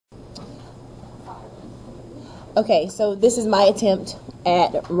Okay, so this is my attempt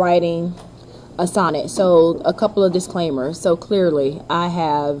at writing a sonnet. So a couple of disclaimers. So clearly I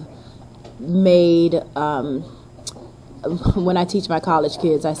have made, when I teach my college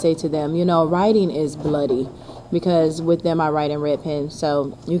kids, I say to them, you know, writing is bloody, because with them I write in red pen.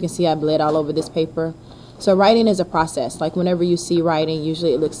 So you can see I bled all over this paper. So writing is a process. Like whenever you see writing,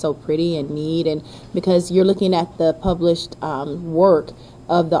 usually it looks so pretty and neat, and because you're looking at the published work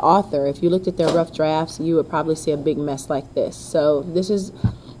of the author. If you looked at their rough drafts, you would probably see a big mess like this. So this is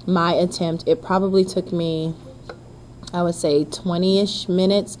my attempt. It probably took me, I would say, 20-ish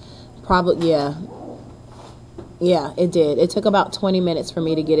minutes. Probably, yeah, it did. It took about 20 minutes for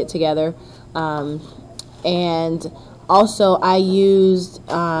me to get it together. And also I used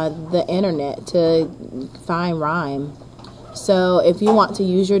the internet to find rhyme. So if you want to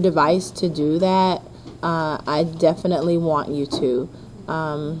use your device to do that, I definitely want you to.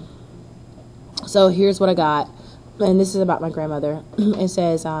 So here's what I got, and this is about my grandmother. It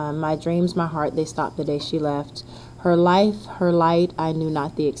says, my dreams, my heart, they stopped the day she left. Her life, her light, I knew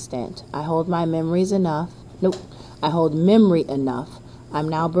not the extent. I hold my memories enough. Nope. I hold memory enough. I'm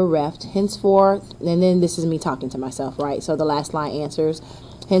now bereft. Henceforth, and then this is me talking to myself, right? So the last line answers,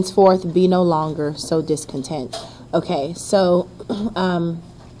 henceforth be no longer so discontent. Okay, so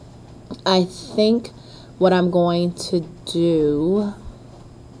I think what I'm going to do,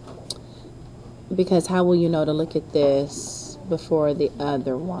 because how will you know to look at this before the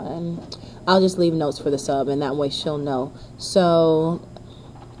other one? I'll just leave notes for the sub, and that way she'll know. So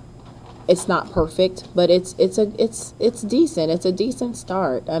it's not perfect, but it's decent. It's a decent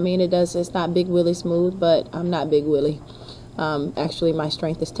start. I mean, it's not Big Willie smooth, but I'm not Big Willie. Actually, my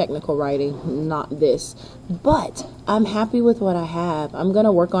strength is technical writing, not this. But I'm happy with what I have. I'm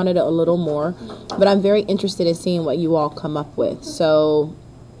gonna work on it a little more, but I'm very interested in seeing what you all come up with. So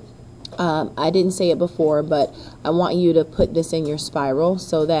I didn't say it before, but I want you to put this in your spiral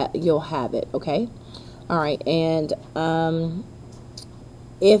so that you'll have it, okay? All right, and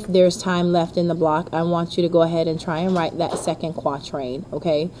if there's time left in the block, I want you to go ahead and try and write that second quatrain,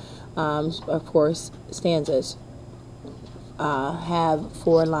 okay? Of course, stanzas have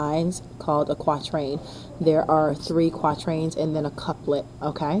 4 lines called a quatrain. There are 3 quatrains and then a couplet,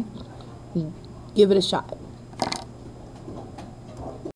 okay? Give it a shot.